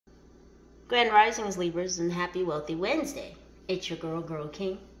Grand Risings, Libras, and happy Wealthy Wednesday. It's your girl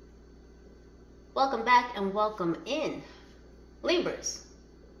King. Welcome back and welcome in. Libras,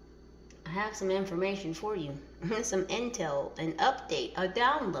 I have some information for you. Some intel, an update, a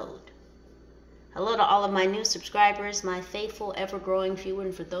download. Hello to all of my new subscribers, my faithful, ever-growing few,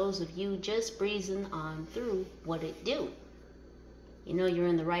 and for those of you just breezing on through, what it do? You know you're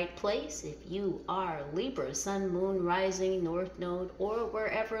in the right place if you are Libra, Sun, Moon, Rising, North Node, or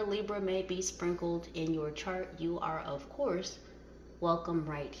wherever Libra may be sprinkled in your chart. You are, of course, welcome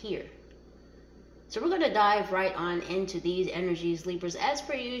right here. So we're going to dive right on into these energies, Libras. As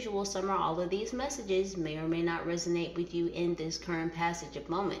per usual, some or all of these messages may or may not resonate with you in this current passage of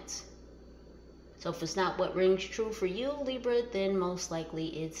moments. So if it's not what rings true for you, Libra, then most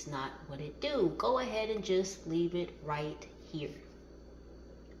likely it's not what it do. Go ahead and just leave it right here.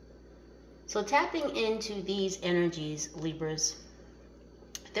 So tapping into these energies, Libras,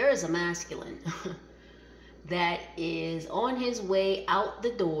 there is a masculine that is on his way out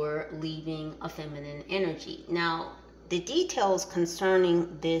the door, leaving a feminine energy. Now, the details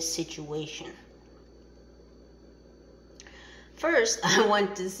concerning this situation. First, I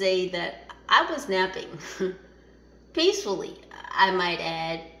want to say that I was napping peacefully, I might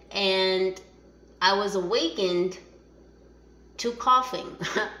add, and I was awakened to coughing.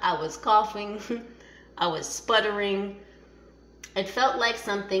 I was coughing, I was sputtering. It felt like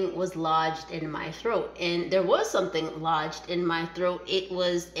something was lodged in my throat, and there was something lodged in my throat. It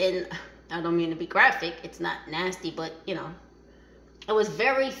was in, I don't mean to be graphic, it's not nasty, but you know, it was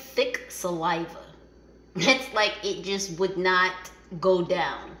very thick saliva. It's like it just would not go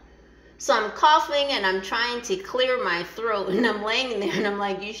down. So I'm coughing and I'm trying to clear my throat, and I'm laying there and I'm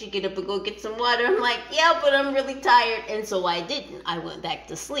like, you should get up and go get some water. I'm like, yeah, but I'm really tired. And so I didn't. I went back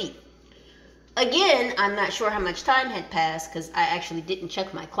to sleep. Again, I'm not sure how much time had passed because I actually didn't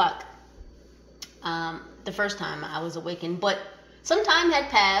check my clock the first time I was awakened. But some time had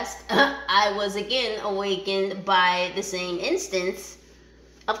passed. I was again awakened by the same instance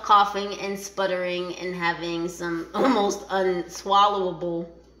of coughing and sputtering and having some almost unswallowable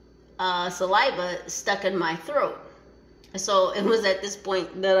saliva stuck in my throat. So it was at this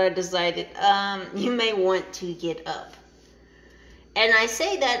point that I decided, you may want to get up. And I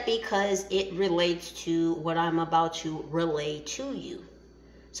say that because it relates to what I'm about to relay to you.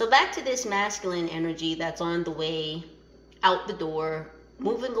 So back to this masculine energy that's on the way out the door,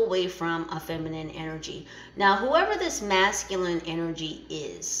 moving away from a feminine energy. Now, whoever this masculine energy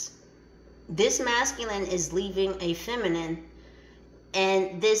is, this masculine is leaving a feminine.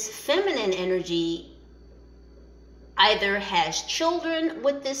 And this feminine energy either has children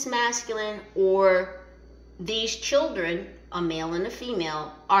with this masculine, or these children, a male and a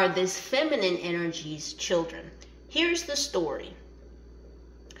female, are this feminine energy's children. Here's the story.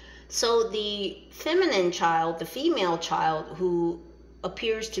 So the feminine child, the female child, who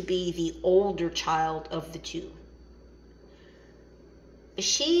appears to be the older child of the two,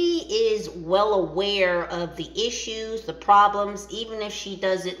 she is well aware of the issues, the problems, even if she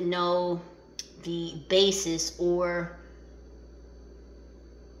doesn't know the basis or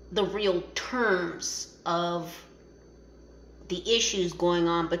the real terms of the issues going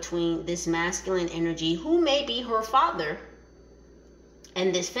on between this masculine energy, who may be her father,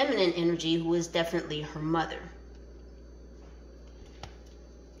 and this feminine energy, who is definitely her mother.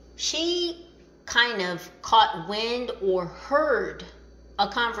 She kind of caught wind or heard a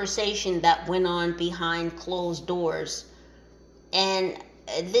conversation that went on behind closed doors, and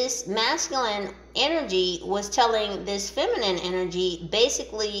this masculine energy was telling this feminine energy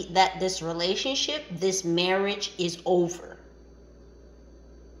basically that this relationship, this marriage is over.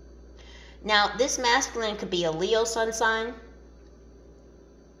 Now, this masculine could be a Leo sun sign.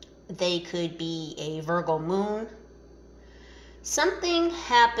 They could be a Virgo moon. Something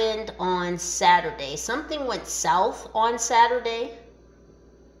happened on Saturday. Something went south on Saturday.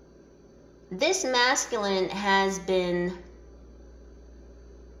 This masculine has been,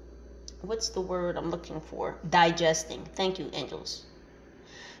 what's the word I'm looking for? Digesting. Thank you, angels.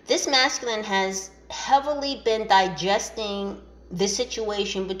 This masculine has heavily been digesting the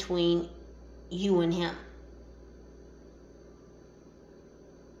situation between you and him.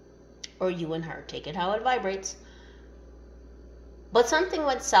 Or you and her. Take it how it vibrates. But something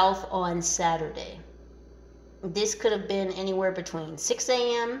went south on Saturday. This could have been anywhere between 6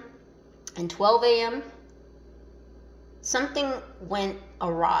 a.m. and 12 a.m. Something went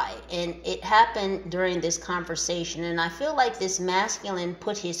awry, and it happened during this conversation, and I feel like this masculine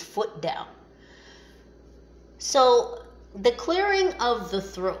put his foot down. So the clearing of the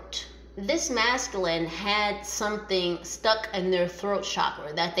throat, this masculine had something stuck in their throat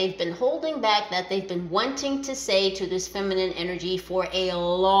chakra that they've been holding back, that they've been wanting to say to this feminine energy for a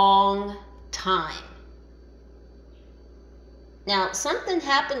long time. Now, something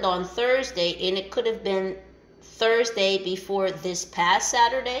happened on Thursday, and it could have been Thursday before this past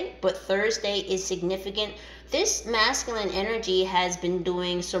Saturday, but Thursday is significant. This masculine energy has been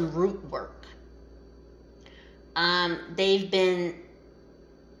doing some root work. They've been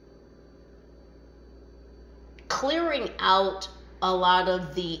clearing out a lot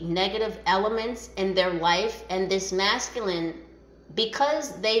of the negative elements in their life, and this masculine,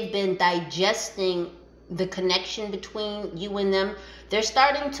 because they've been digesting the connection between you and them, they're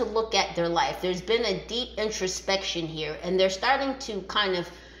starting to look at their life. There's been a deep introspection here, and they're starting to kind of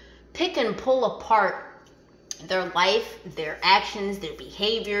pick and pull apart their life, their actions, their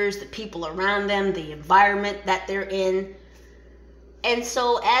behaviors, the people around them, the environment that they're in. And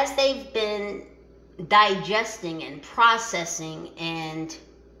so as they've been digesting and processing and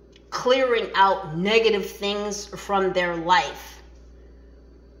clearing out negative things from their life,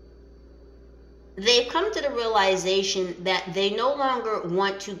 they've come to the realization that they no longer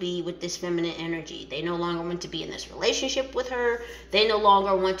want to be with this feminine energy. They no longer want to be in this relationship with her. They no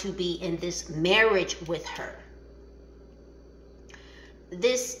longer want to be in this marriage with her.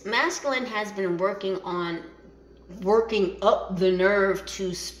 This masculine has been working up the nerve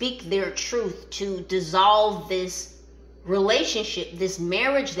to speak their truth, to dissolve this relationship, this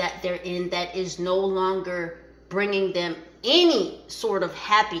marriage that they're in that is no longer bringing them any sort of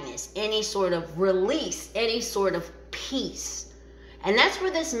happiness, any sort of release, any sort of peace. And that's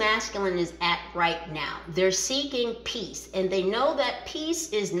where this masculine is at right now. They're seeking peace, and they know that peace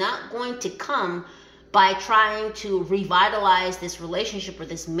is not going to come by trying to revitalize this relationship or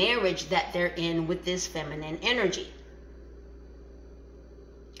this marriage that they're in with this feminine energy.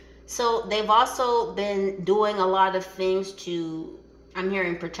 So they've also been doing a lot of things to, I'm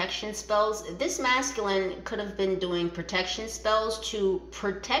hearing protection spells. This masculine could have been doing protection spells to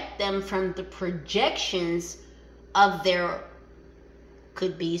protect them from the projections of their,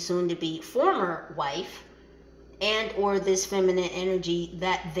 could be soon to be former wife, and or this feminine energy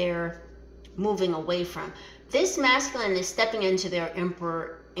that they're moving away from. This masculine is stepping into their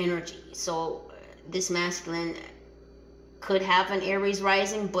emperor energy. So this masculine could have an Aries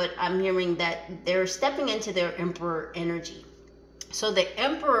rising, but I'm hearing that they're stepping into their emperor energy. So the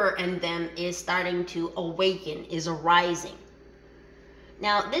emperor in them is starting to awaken, is arising.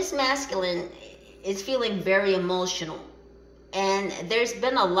 Now this masculine is feeling very emotional, and there's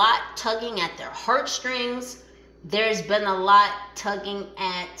been a lot tugging at their heartstrings. There's been a lot tugging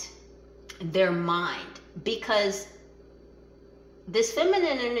at their mind, because this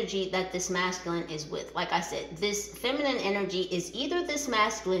feminine energy that this masculine is with, like I said, this feminine energy is either this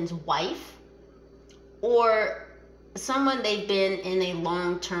masculine's wife or someone they've been in a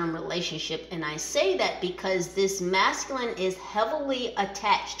long-term relationship. And I say that because this masculine is heavily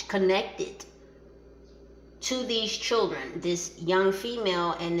attached, connected to these children, this young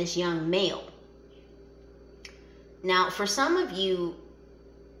female and this young male. Now, for some of you,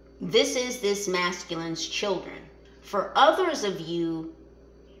 this is this masculine's children. For others of you,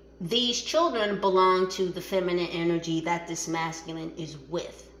 these children belong to the feminine energy that this masculine is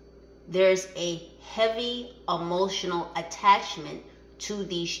with. There's a heavy emotional attachment to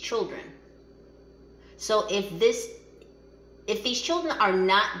these children. So if these children are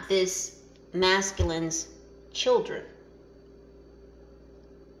not this masculine's children,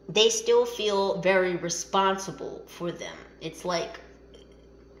 they still feel very responsible for them. It's like,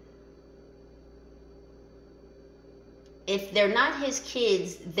 if they're not his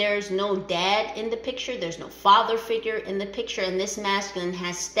kids, there's no dad in the picture, there's no father figure in the picture, and this masculine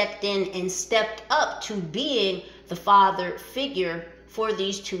has stepped in and stepped up to being the father figure for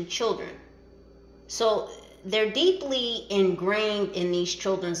these two children. So they're deeply ingrained in these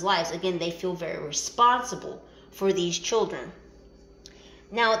children's lives. Again, they feel very responsible for these children.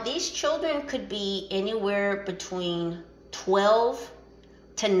 Now, these children could be anywhere between 12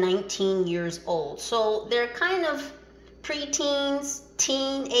 to 19 years old. So they're kind of preteens,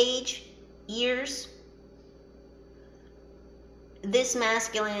 teenage years. This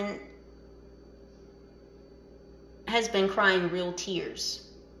masculine has been crying real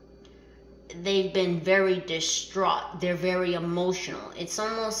tears. They've been very distraught. They're very emotional. It's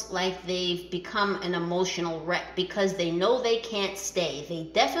almost like they've become an emotional wreck because they know they can't stay.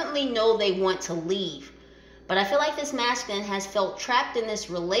 They definitely know they want to leave. But I feel like this masculine has felt trapped in this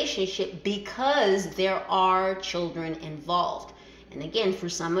relationship because there are children involved. And again, for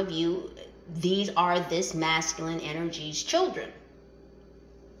some of you, these are this masculine energy's children.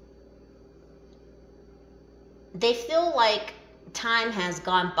 they feel like time has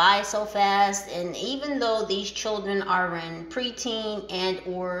gone by so fast, and even though these children are in preteen and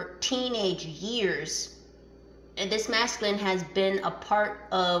or teenage years, and this masculine has been a part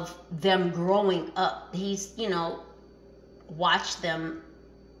of them growing up. He's, watched them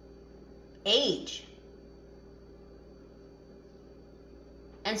age.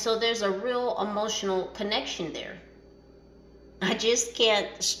 And so there's a real emotional connection there. I just can't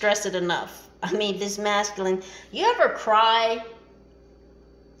stress it enough. I mean, this masculine, you ever cry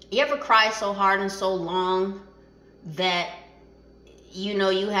so hard and so long that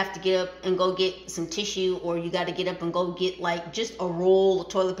you have to get up and go get some tissue, or you got to get up and go get like just a roll of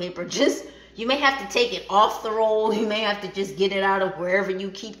toilet paper. You may have to take it off the roll. You may have to just get it out of wherever you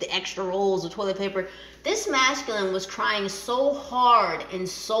keep the extra rolls of toilet paper. This masculine was crying so hard and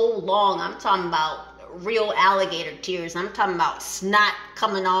so long. I'm talking about real alligator tears. I'm talking about snot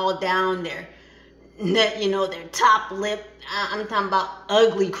coming all down their top lip. I'm talking about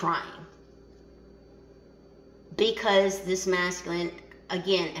ugly crying. Because this masculine,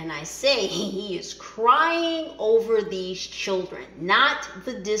 again, and I say, he is crying over these children, not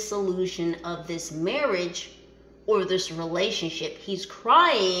the dissolution of this marriage or this relationship. He's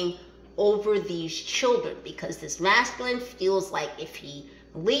crying over these children because this masculine feels like if he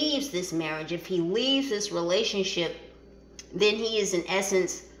leaves this marriage, if he leaves this relationship, then he is in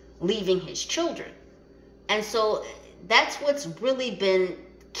essence leaving his children. And so that's what's really been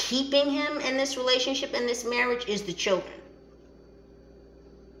keeping him in this relationship, in this marriage, is the children.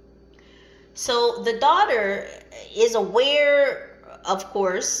 So the daughter is aware, of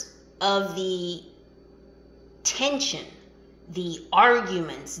course, of the tension, the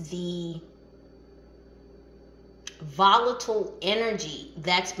arguments, the volatile energy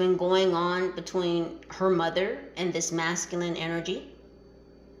that's been going on between her mother and this masculine energy.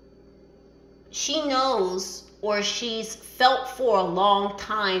 She knows, or she's felt for a long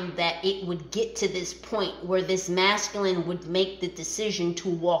time, that it would get to this point where this masculine would make the decision to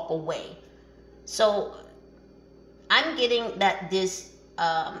walk away. So I'm getting that this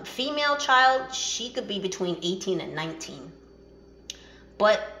female child, she could be between 18 and 19.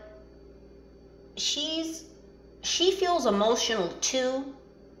 But she feels emotional too.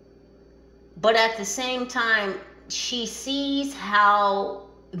 But at the same time, she sees how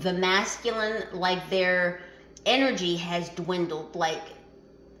the masculine, like their energy has dwindled. Like,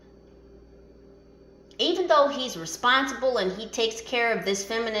 even though he's responsible and he takes care of this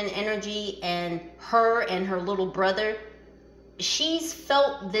feminine energy and her little brother, she's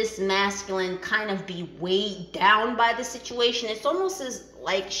felt this masculine kind of be weighed down by the situation. It's almost as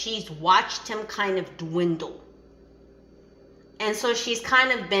like she's watched him kind of dwindle. And so she's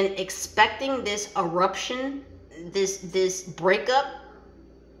kind of been expecting this eruption, this breakup.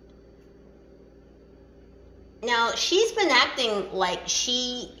 Now, she's been acting like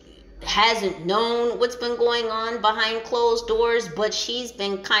she hasn't known what's been going on behind closed doors, but she's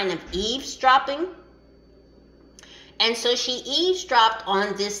been kind of eavesdropping. And so she eavesdropped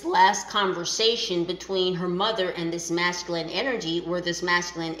on this last conversation between her mother and this masculine energy, where this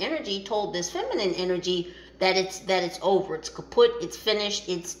masculine energy told this feminine energy that it's over, it's kaput, it's finished,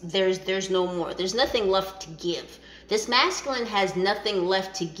 there's no more, there's nothing left to give. This masculine has nothing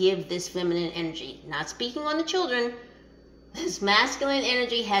left to give this feminine energy. Not speaking on the children. This masculine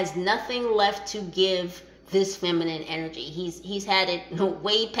energy has nothing left to give this feminine energy. He's had it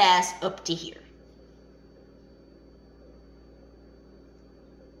way past up to here.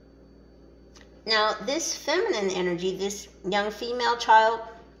 Now, this feminine energy, this young female child,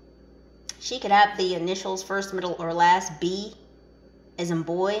 she could have the initials first, middle, or last, B as in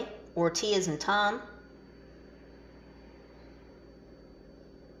boy, or T as in Tom.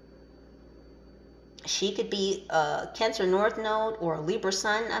 She could be a Cancer North Node or a Libra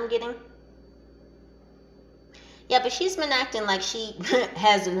Sun, I'm getting. Yeah, but she's been acting like she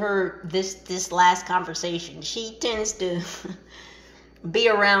hasn't heard this last conversation. She tends to be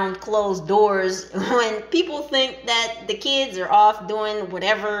around closed doors when people think that the kids are off doing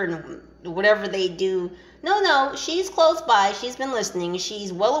whatever and whatever they do. No, she's close by. She's been listening.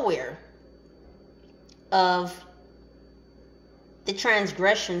 She's well aware of the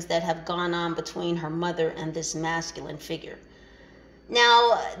transgressions that have gone on between her mother and this masculine figure.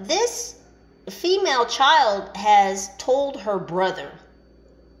 Now, this female child has told her brother,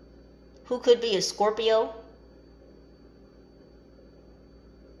 who could be a Scorpio,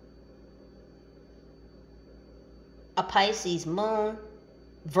 a Pisces moon,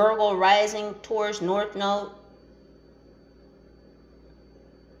 Virgo rising, Taurus North Node,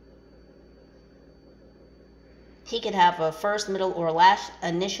 he could have a first, middle, or last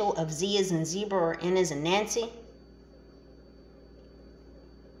initial of Z as in zebra or N as in Nancy.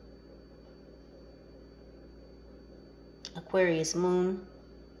 Aquarius moon,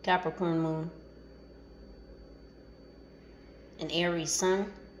 Capricorn moon, and Aries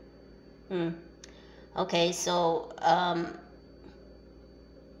sun. Okay, so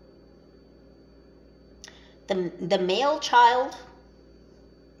the male child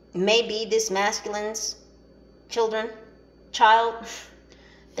may be this masculine's child.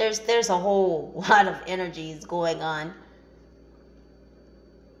 There's a whole lot of energies going on.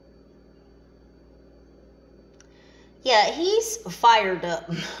 Yeah, he's fired up.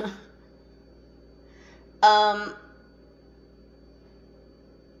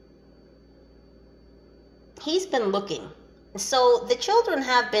 He's been looking. So the children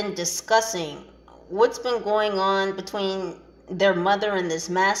have been discussing what's been going on between their mother and this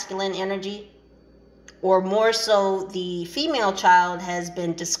masculine energy, or more so, the female child has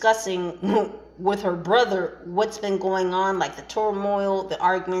been discussing with her brother what's been going on, like the turmoil, the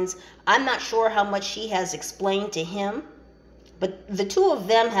arguments. I'm not sure how much she has explained to him, but the two of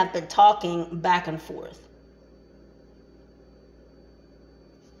them have been talking back and forth.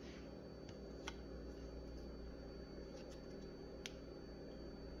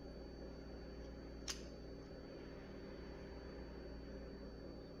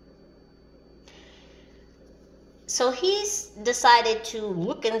 So he's decided to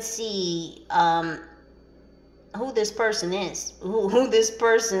look and see who this person is, who this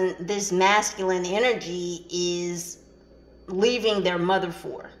person, this masculine energy is leaving their mother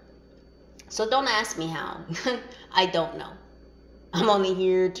for. So don't ask me how. I don't know. I'm only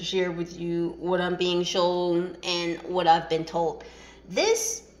here to share with you what I'm being shown and what I've been told.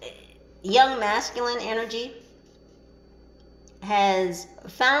 This young masculine energy has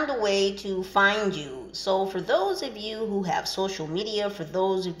found a way to find you. So for those of you who have social media, for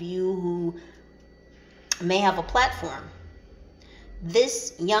those of you who may have a platform,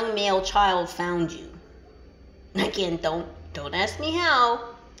 this young male child found you. Again, don't ask me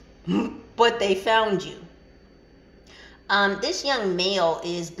how, but they found you. This young male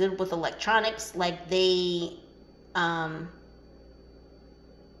is good with electronics. Like they're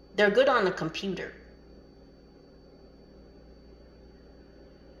good on the computer.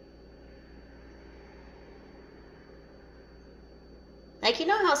 Like, you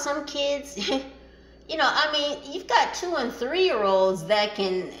know how some kids, I mean, you've got 2 and 3-year-olds that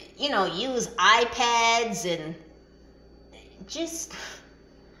can, use iPads, and just,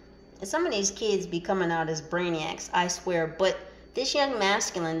 some of these kids be coming out as brainiacs, I swear. But this young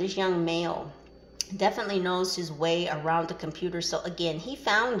masculine, this young male, definitely knows his way around the computer. So again, he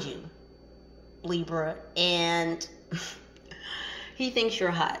found you, Libra, and he thinks you're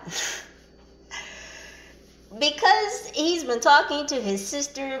hot. Because he's been talking to his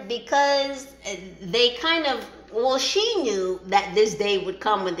sister, because they kind of, she knew that this day would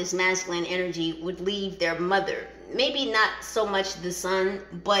come when this masculine energy would leave their mother. Maybe not so much the son,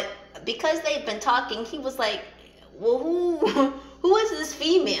 but because they've been talking, he was like, well, who is this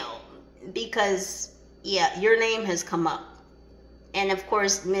female? Because, yeah, your name has come up. And of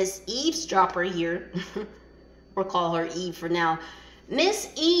course, Miss Eavesdropper here, we'll call her Eve for now. Miss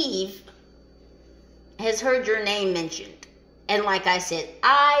Eve has heard your name mentioned. And like I said,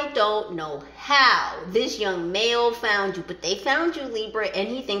 I don't know how this young male found you, but they found you, Libra, and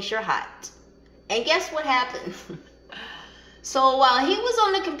he thinks you're hot. And guess what happened? So while he was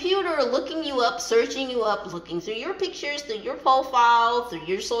on the computer looking you up, searching you up, looking through your pictures, through your profile, through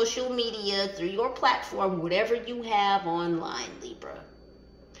your social media, through your platform, whatever you have online, Libra,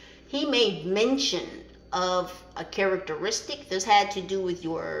 he made mention of a characteristic. This had to do with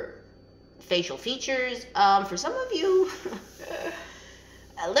your facial features. For some of you,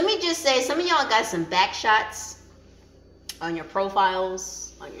 let me just say, some of y'all got some back shots on your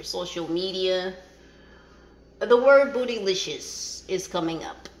profiles, on your social media. The word bootylicious is coming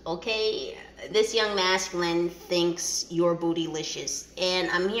up, okay? This young masculine thinks you're bootylicious. And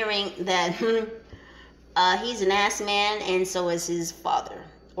I'm hearing that he's an ass man, and so is his father.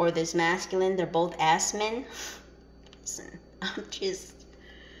 Or this masculine, they're both ass men. Listen, I'm just...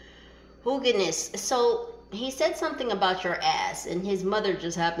 Oh goodness. So he said something about your ass, and his mother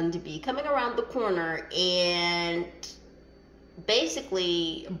just happened to be coming around the corner and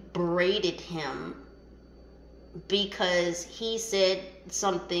basically berated him because he said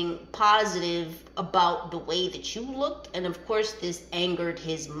something positive about the way that you looked. And of course this angered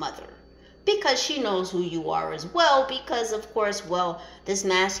his mother, because she knows who you are as well, because of course, this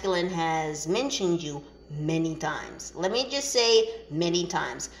masculine has mentioned you many times. Let me just say many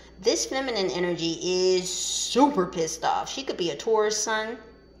times. This feminine energy is super pissed off. She could be a Taurus sun.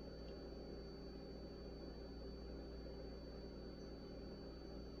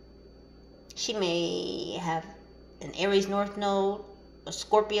 She may have an Aries North Node, a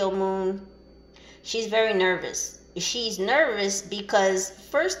Scorpio Moon. She's very nervous. She's nervous because,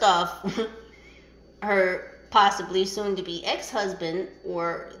 first off, her possibly soon-to-be ex-husband,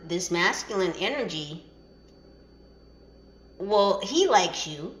 or this masculine energy, well, he likes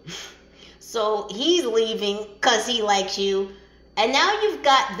you. So he's leaving because he likes you. And now you've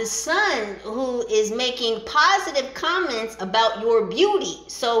got the sun who is making positive comments about your beauty.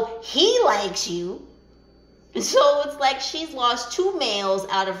 So he likes you. So it's like she's lost two males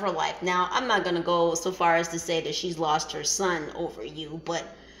out of her life. Now, I'm not going to go so far as to say that she's lost her son over you, but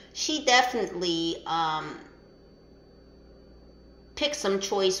she definitely picked some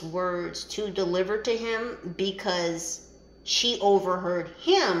choice words to deliver to him because she overheard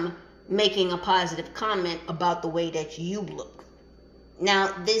him making a positive comment about the way that you look.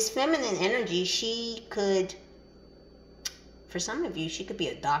 Now, this feminine energy, she could, for some of you, she could be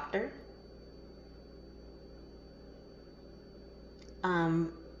a doctor.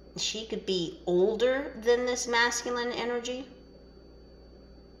 She could be older than this masculine energy.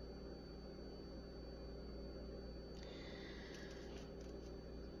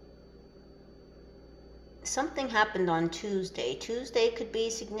 Something happened on Tuesday. Tuesday could be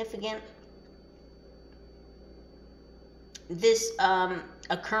significant. This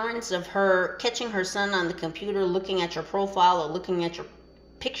occurrence of her catching her son on the computer, looking at your profile or looking at your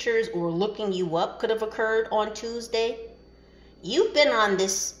pictures or looking you up could have occurred on Tuesday. You've been on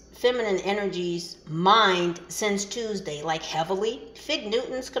this feminine energy's mind since Tuesday, like heavily. Fig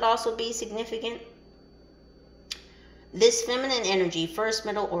Newtons could also be significant. This feminine energy, first,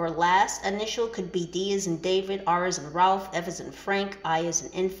 middle, or last initial, could be D as in David, R as in Ralph, F as in Frank, I as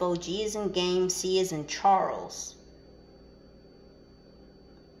in info, G as in game, C as in Charles.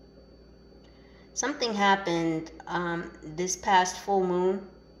 Something happened this past full moon.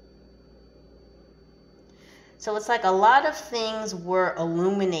 So it's like a lot of things were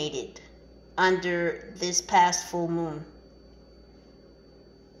illuminated under this past full moon.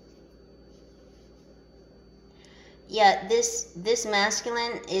 Yeah, this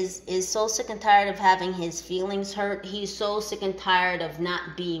masculine is so sick and tired of having his feelings hurt. He's so sick and tired of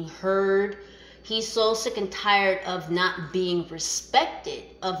not being heard. He's so sick and tired of not being respected,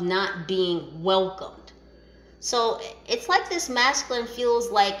 of not being welcomed. So it's like this masculine feels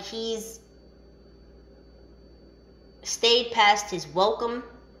like he's stayed past his welcome.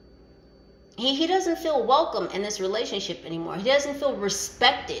 He doesn't feel welcome in this relationship anymore. He doesn't feel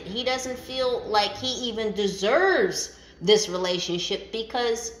respected. He doesn't feel like he even deserves this relationship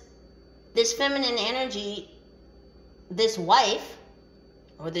because this feminine energy, this wife,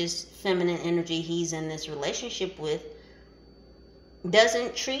 or this feminine energy he's in this relationship with,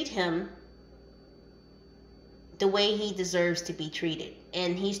 doesn't treat him the way he deserves to be treated.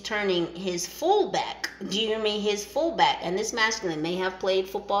 And he's turning his fullback. Do you hear me? His fullback. And this masculine may have played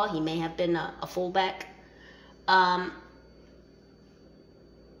football. He may have been a fullback.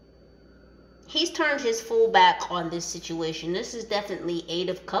 He's turned his fullback on this situation. This is definitely Eight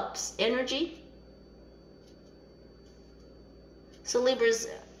of Cups energy. So Libras,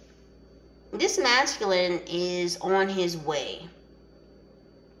 this masculine is on his way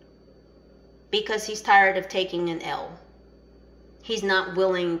because he's tired of taking an L. He's not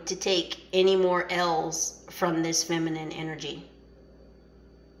willing to take any more L's from this feminine energy.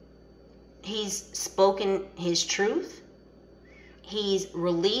 He's spoken his truth. He's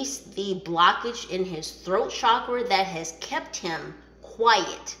released the blockage in his throat chakra that has kept him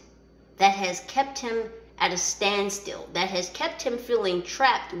quiet, that has kept him at a standstill, that has kept him feeling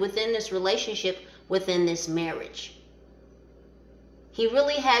trapped within this relationship, within this marriage. He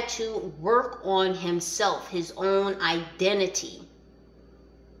really had to work on himself, his own identity.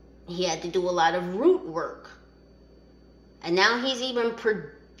 He had to do a lot of root work. And now he's even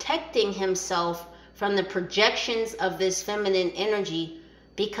protecting himself from the projections of this feminine energy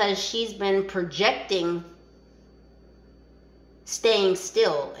because she's been projecting staying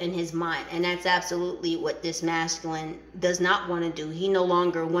still in his mind. And that's absolutely what this masculine does not want to do. He no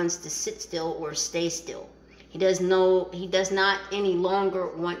longer wants to sit still or stay still. He does not any longer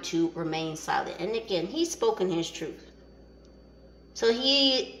want to remain silent. And again, he's spoken his truth. So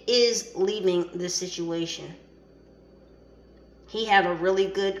he is leaving the situation. He had a really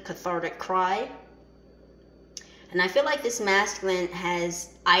good cathartic cry. And I feel like this masculine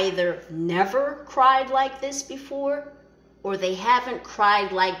has either never cried like this before, or they haven't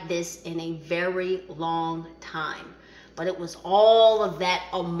cried like this in a very long time. But it was all of that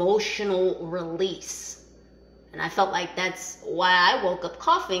emotional release. And I felt like that's why I woke up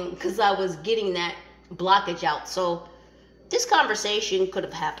coughing, because I was getting that blockage out. So this conversation could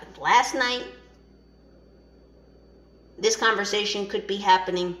have happened last night. This conversation could be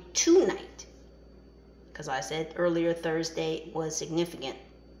happening tonight, because I said earlier Thursday was significant.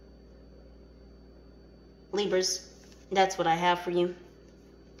 Libras, that's what I have for you.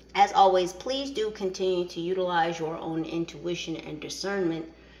 As always, please do continue to utilize your own intuition and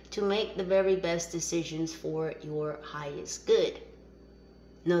discernment to make the very best decisions for your highest good.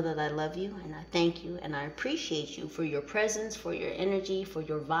 Know that I love you and I thank you and I appreciate you for your presence, for your energy, for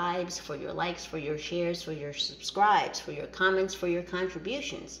your vibes, for your likes, for your shares, for your subscribes, for your comments, for your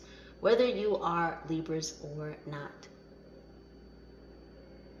contributions, whether you are Libras or not.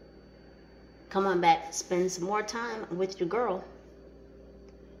 Come on back, spend some more time with your girl.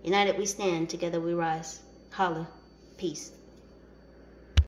 United we stand, together we rise. Holla. Peace.